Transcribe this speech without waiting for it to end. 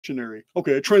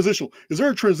Okay, a transitional. Is there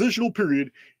a transitional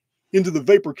period into the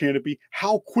vapor canopy?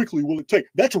 How quickly will it take?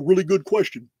 That's a really good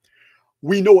question.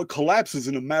 We know it collapses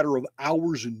in a matter of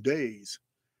hours and days.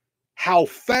 How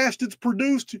fast it's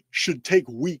produced should take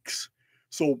weeks.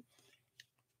 So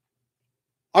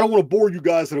I don't want to bore you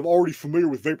guys that are already familiar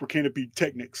with vapor canopy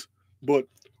techniques, but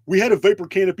we had a vapor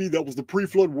canopy that was the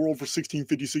pre-flood world for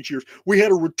 1656 years. We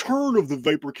had a return of the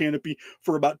vapor canopy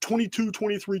for about 22,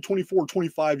 23, 24,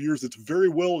 25 years. It's very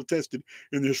well attested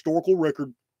in the historical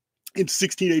record in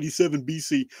 1687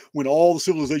 BC when all the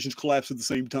civilizations collapsed at the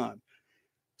same time.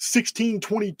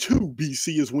 1622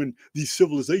 BC is when these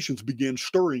civilizations began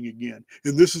stirring again.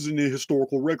 And this is in the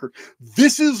historical record.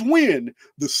 This is when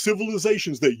the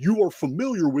civilizations that you are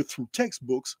familiar with through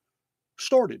textbooks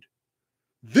started.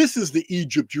 This is the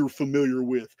Egypt you're familiar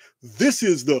with. This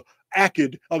is the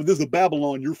Akkad, this is the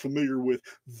Babylon you're familiar with.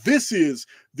 This is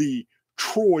the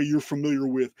Troy you're familiar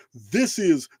with. This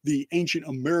is the ancient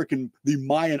American, the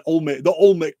Mayan, Olmec, the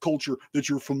Olmec culture that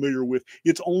you're familiar with.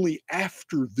 It's only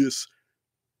after this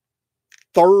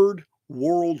third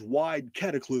worldwide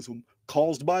cataclysm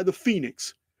caused by the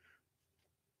Phoenix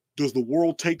does the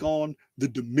world take on the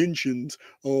dimensions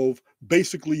of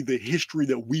basically the history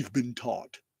that we've been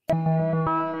taught.